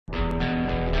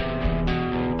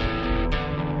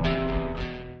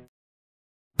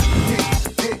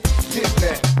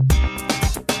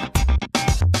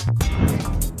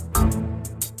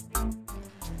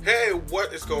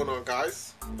What is going on,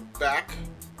 guys? I'm back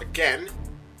again,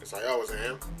 as I always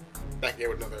am. Back here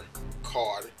with another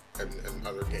card and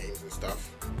other games and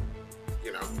stuff.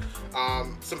 You know,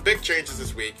 some big changes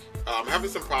this week. I'm having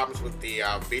some problems with the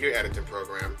video editing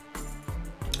program.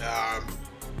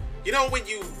 You know, when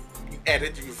you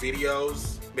edit your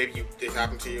videos, maybe it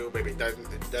happened to you, maybe it didn't,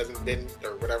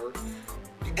 or whatever.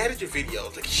 You edit your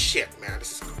videos like shit, man.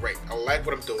 This is great. I like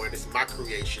what I'm doing. This is my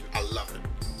creation. I love it.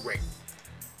 Great.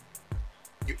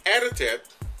 You edit it.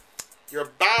 You're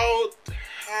about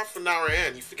half an hour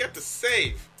in. You forget to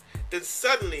save. Then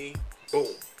suddenly,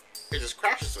 boom, it just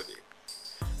crashes on you.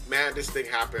 Man, this thing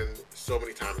happened so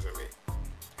many times to me.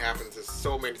 It happens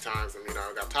so many times, and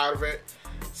I got tired of it.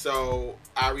 So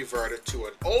I reverted to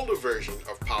an older version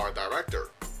of Power Director.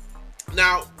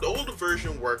 Now, the older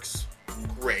version works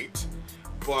great,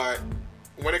 but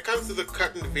when it comes to the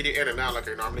cutting the video in and out like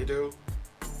I normally do,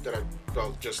 that I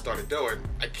just started doing,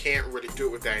 I can't really do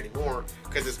it with that anymore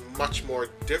because it's much more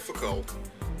difficult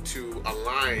to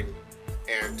align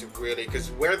and to really,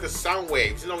 because where the sound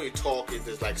waves, when you talk,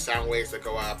 there's like sound waves that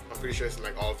go up. I'm pretty sure it's in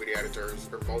like all video editors,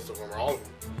 or most of them, or all of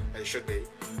them, and it should be.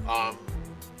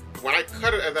 When I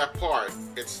cut it at that part,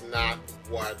 it's not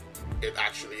what it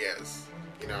actually is,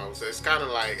 so it's kind of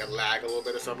like a lag a little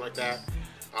bit or something like that,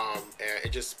 and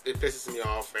it pisses me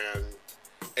off, and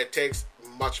it takes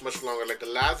much longer. Like the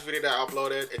last video that I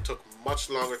uploaded, it took much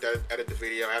longer to edit the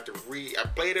video. I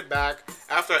played it back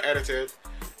after I edited,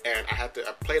 and I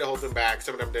played the whole thing back.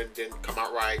 Some of them didn't come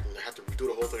out right, and I had to redo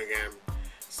the whole thing again.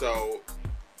 So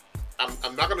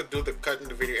I'm not gonna do the cutting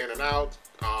the video in and out.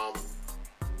 I'm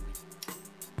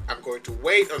going to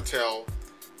wait until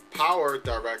Power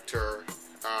Director,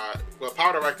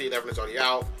 Power Director 11 is already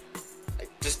out. I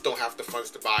just don't have the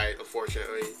funds to buy it,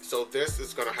 unfortunately. So this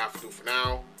is gonna have to do for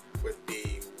now with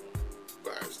the,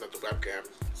 it's not the webcam,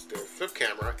 it's the flip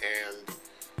camera, and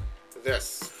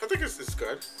this. I think it's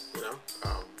good,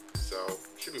 so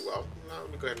should be well. Now,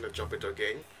 let me go ahead and jump into a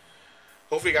game.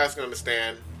 Hopefully you guys can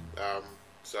understand.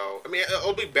 So, I mean,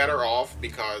 it'll be better off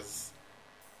because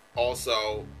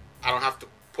also I don't have to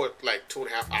put like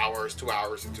 2.5 hours, 2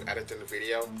 hours into editing the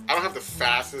video. I don't have the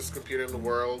fastest computer in the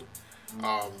world,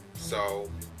 so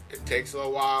it takes a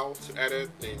little while to edit,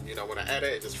 and when I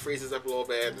edit, it just freezes up a little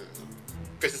bit and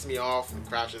pisses me off and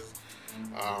crashes.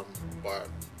 But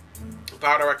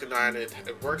Power Director 9,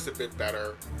 it works a bit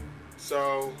better.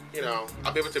 So,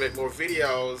 I'll be able to make more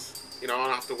videos. I don't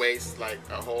have to waste like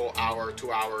a whole hour,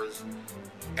 2 hours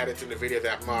editing the video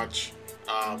that much.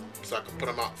 So I can put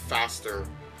them out faster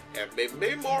and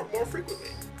maybe more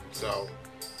frequently. So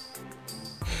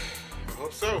I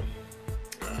hope so.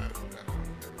 There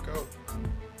we go.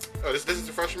 Oh, this is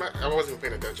a fresh match? I wasn't even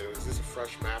paying attention. Is this a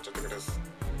fresh match? I think I just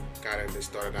got in. They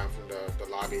started out from the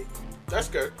lobby. That's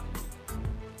good.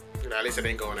 At least I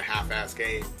didn't go in a half-ass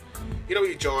game.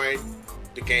 You join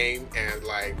the game and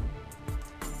like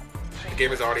the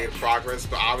game is already in progress,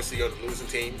 but obviously you're the losing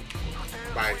team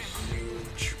by a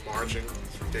huge margin.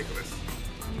 It's ridiculous.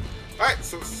 Alright,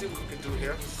 so let's see what we can do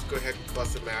here. Let's go ahead and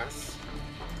bust some ass.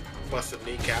 Bust some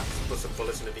kneecaps. Put some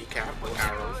bullets in the kneecap. No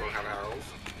arrows. Don't have arrows.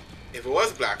 If it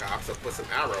was Black Ops, I'd put some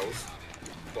arrows,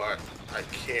 but I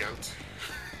can't.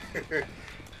 No.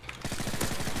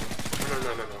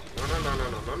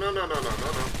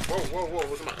 Whoa,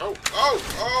 what's my, oh.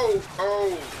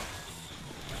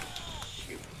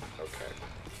 Shoot. Okay.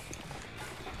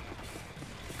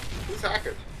 Who's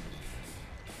hacking?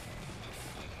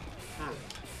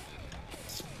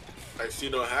 I see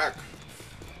no hack.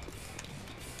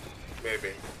 Maybe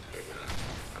not.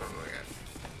 I don't know yet.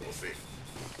 We'll see.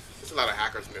 There's a lot of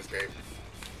hackers in this game.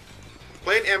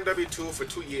 Played MW3 for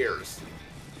 2 years.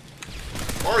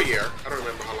 Or a year. I don't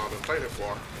remember how long I've been playing it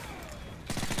for.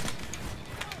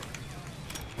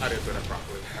 I didn't do that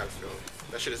properly.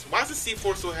 That shit is... Why is the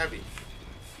C4 so heavy?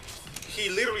 He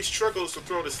literally struggles to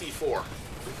throw the C4.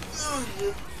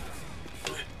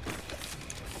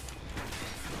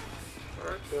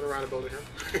 Alright, going around the building here.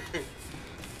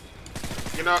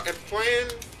 And playing...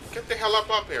 Get the hell up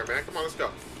here, man. Come on, let's go.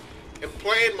 And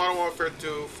playing Modern Warfare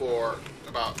 2 for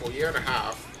about a year and a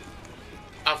half,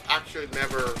 I've actually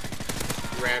never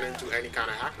ran into any kind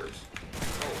of hackers.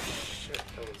 Oh shit,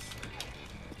 that was...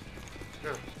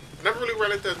 Yeah. I never really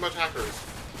ran into as much hackers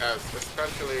as,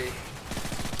 especially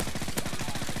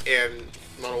in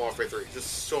Modern Warfare 3. There's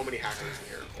so many hackers in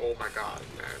here. Oh my god,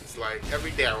 man. It's like every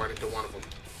day I run into one of them.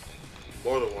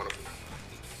 More than one of them.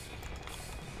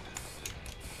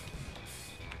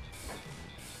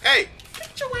 Hey,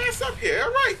 get your ass up here,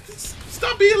 alright?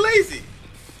 Stop being lazy.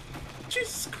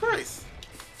 Jesus Christ.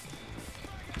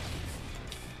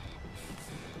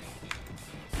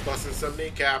 Busting some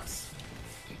kneecaps.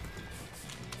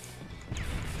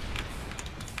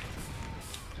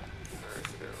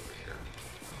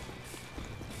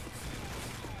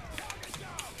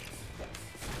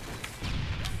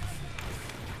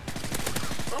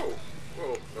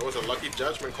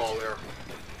 judgment call there.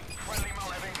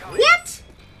 What?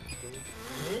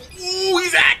 Ooh,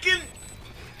 he's hacking!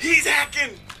 He's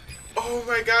hacking! Oh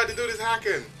my god, the dude is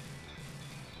hacking.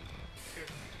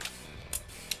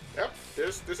 Yep,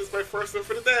 this is my first one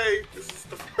for the day. This is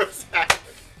the first hack.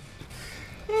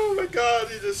 Oh my god,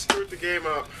 he just screwed the game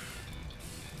up.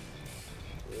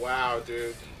 Wow,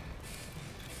 dude.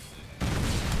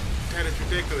 That is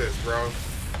ridiculous, bro.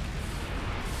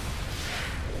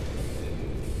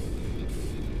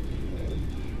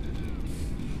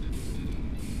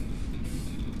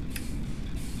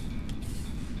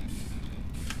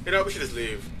 You know, we should just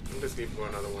leave. We'll just leave and go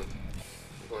another one.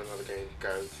 Go another game,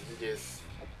 because he just...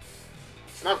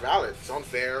 It's not valid. It's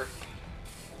unfair.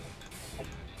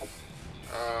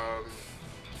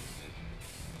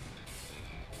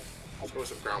 Let's go with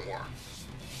some ground war.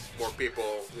 More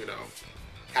people, you know,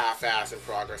 half-ass in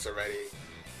progress already.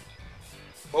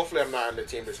 Hopefully I'm not on the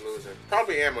team that's losing.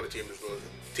 Probably am on the team that's losing.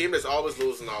 Team that's always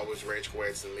losing always rage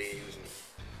quits and leaves and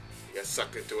gets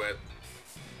sucked into it.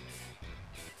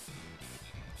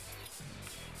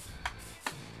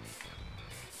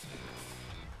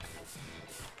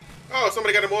 Oh,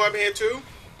 somebody got a Moab here too?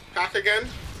 Hack again?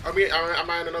 I mean, am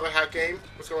I in another hack game?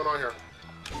 What's going on here?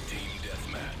 Team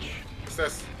deathmatch. What's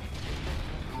this?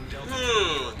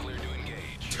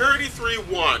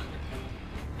 33-1.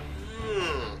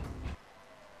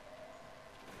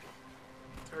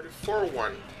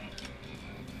 34-1.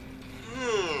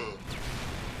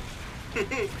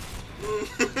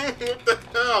 What the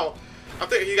hell? I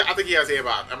think he has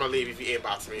aimbot. I'm gonna leave if he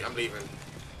aimbots me. I'm leaving.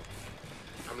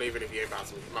 I'm leaving if he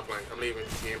aimbots me. I'm not playing. I'm leaving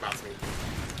if he aimbots me.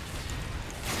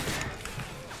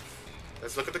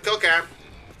 Let's look at the kill cam.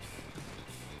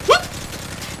 Whoop!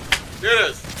 There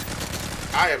it is.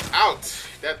 I am out.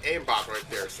 That aimbot right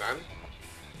there, son.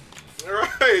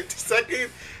 Alright, this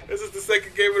is the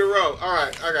second game in a row.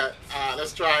 Alright, okay.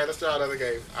 Let's try another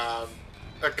game.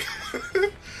 Okay.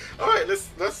 Alright, let's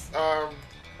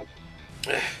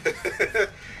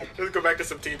go back to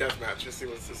some team deathmatch. Let's see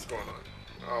what's going on.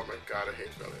 Oh my god, I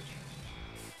hate Village.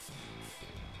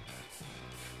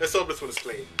 Let's hope this one is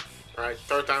clean. Alright,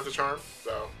 third time's a charm,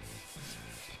 so.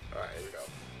 Alright, here we go.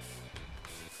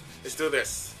 Let's do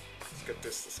this.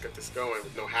 Let's get this going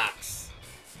with no hacks,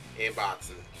 aimbots,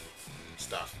 and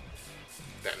stuff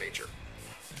of that nature.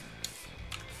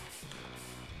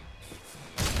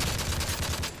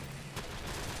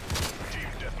 Team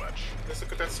deathmatch. Let's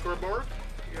look at that scoreboard.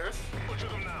 Yes. Butcher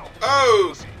them now.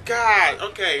 Oh god.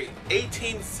 Okay.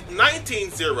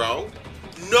 19-0.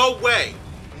 No way.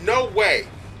 No way.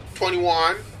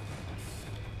 21.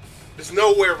 There's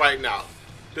no way right now.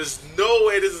 There's no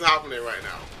way this is happening right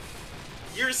now.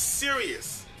 You're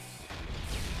serious.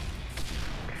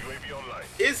 UAV online.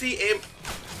 Is he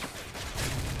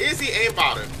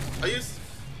aimbotted? Are you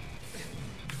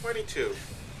 22?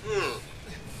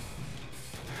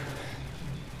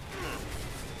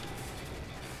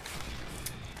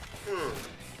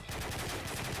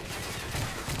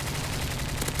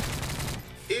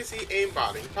 Is he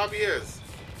aimbotting? He probably is.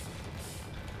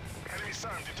 Enemy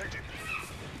SAM detected.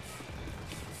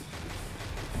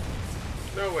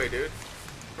 No way, dude.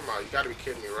 Come on, you gotta be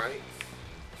kidding me, right?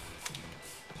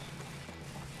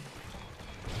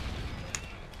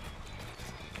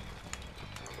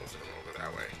 Almost going over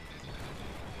that way.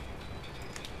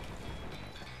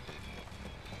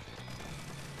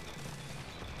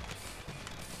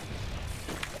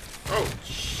 Oh,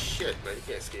 shit, man. You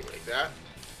can't escape like that.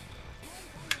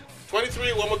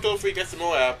 23, one more kill free, gets the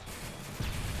Moab.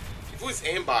 If he's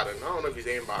aimbotting, I don't know if he's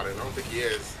aimbotting. I don't think he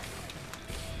is.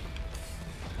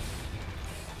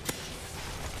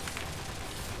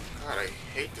 God, I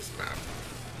hate this map.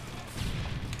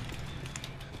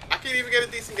 I can't even get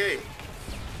a decent game.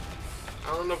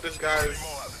 I don't know if this guy's...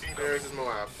 There's his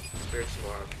Moab. There's his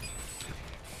Moab.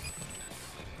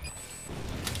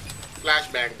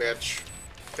 Flashbang, bitch.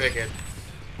 Take it.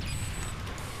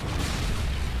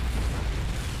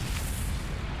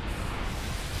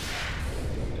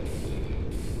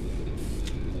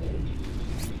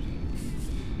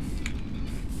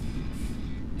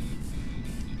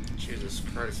 Jesus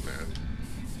Christ, man.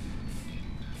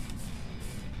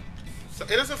 So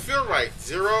it doesn't feel right.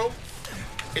 0.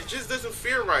 It just doesn't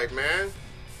feel right, man.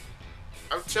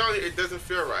 I'm telling you, it doesn't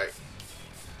feel right.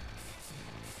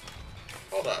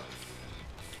 Hold up.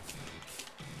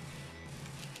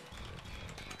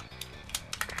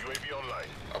 UAV online.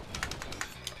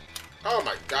 Oh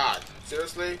my god.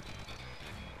 Seriously?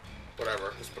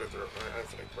 Whatever. Let's put it through. I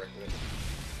feel like breaking it.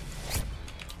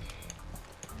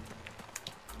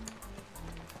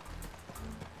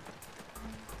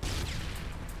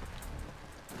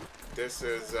 This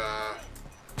is,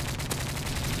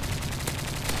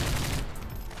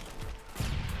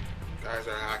 Guys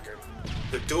are hacking.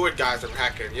 The do it guys are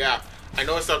hacking. Yeah, I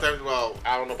know sometimes. Well,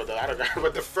 I don't know about the other guy,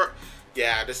 but the first.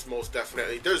 Yeah, this most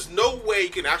definitely. There's no way you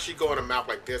can actually go on a map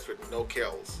like this with no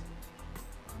kills.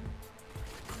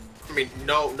 I mean,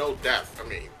 no death. I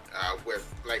mean,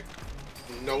 with like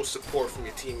no support from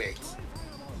your teammates.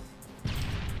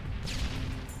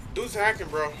 Dude's hacking,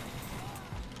 bro.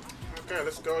 Okay,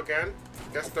 let's go again.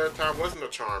 Guess third time wasn't a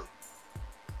charm.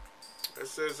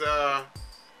 This is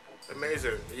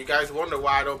amazing. You guys wonder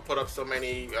why I don't put up so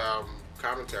many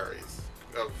commentaries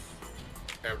of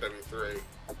MW3.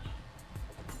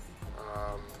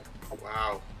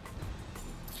 Wow.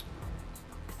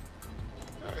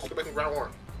 Alright, let's go back in round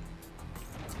one.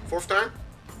 Fourth time?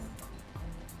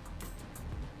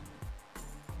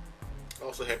 I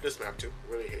also hate this map too.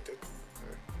 Really hate it.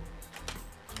 Right.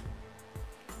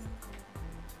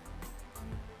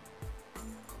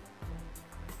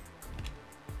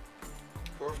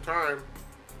 Fourth time.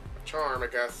 A charm, I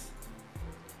guess.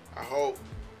 I hope.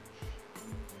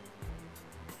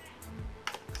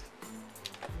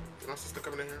 Is my sister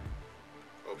coming in here?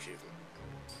 Oh, she's in.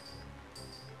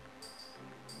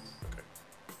 Okay.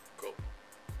 Cool.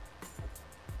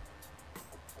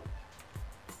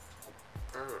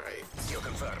 Alright. Kill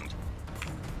confirmed.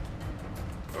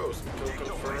 Oh, some kill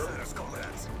confirmed.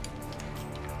 Comrades.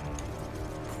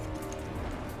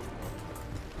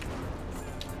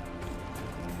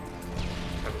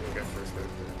 I'm gonna get first there.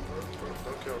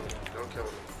 Don't kill me. Don't kill me.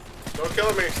 Don't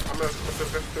kill me! I'm gonna...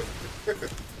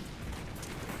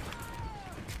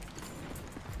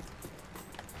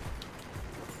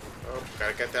 Oh,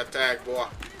 gotta get that tag, boy.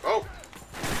 Oh!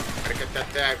 Gotta get that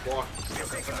tag, boy.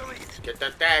 Get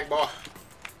that tag, boy.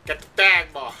 Get the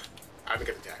tag, boy. I didn't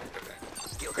get the tag.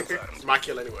 Get the tag. It's my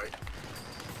kill anyway.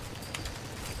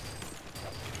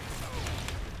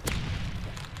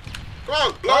 Come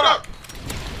on, blow it up.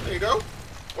 There you go.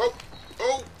 Whoa.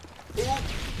 Oh. Ooh.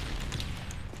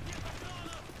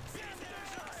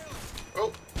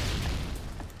 Oh.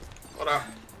 Hold up.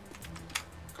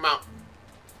 Come out.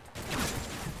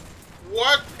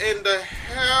 What in the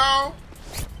hell?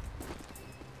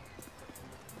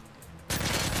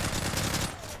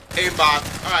 Aimbot.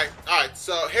 Alright,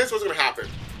 so here's what's gonna happen.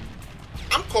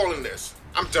 I'm calling this.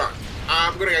 I'm done.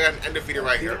 I'm gonna end the video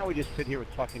right here. Now we just sit here with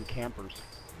fucking campers.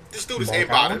 This dude is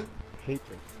aimbotted. Hate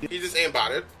this. He just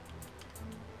aimbotted.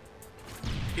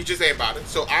 He just aimbotted.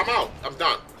 So I'm out. I'm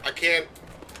done. I can't.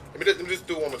 Let me just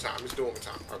do it one more time. Let's do it one more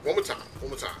time. All right, one more time. One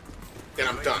more time. Then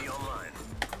I'm done.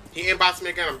 He aimbots me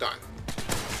again. I'm done.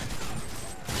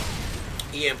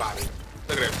 He aimbotted.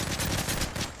 Look at him.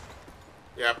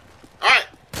 Yep. All right.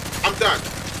 I'm done.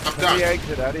 I'm done. Let me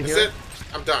exit out of That's here. it.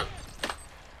 I'm done.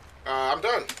 I'm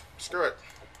done. Screw it.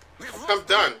 I'm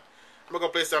done. I'm gonna go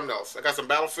play something else. I got some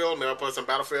Battlefield. Maybe I'll play some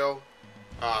Battlefield.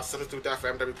 Something to do with that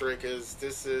for MW3 because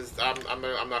this is I'm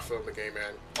not feeling the game,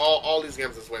 man. All these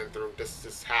games just went through. This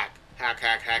is hack,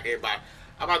 aimbot.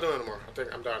 I'm not doing it anymore. I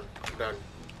think I'm done. I'm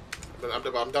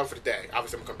done for the day.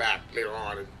 Obviously, I'm gonna come back later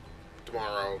on and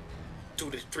tomorrow, 2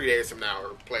 to 3 days from now,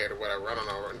 or play it or whatever. I don't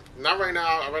know. Not right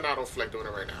now. Right now, I don't feel like doing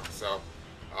it right now. So,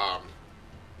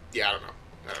 yeah, I don't know.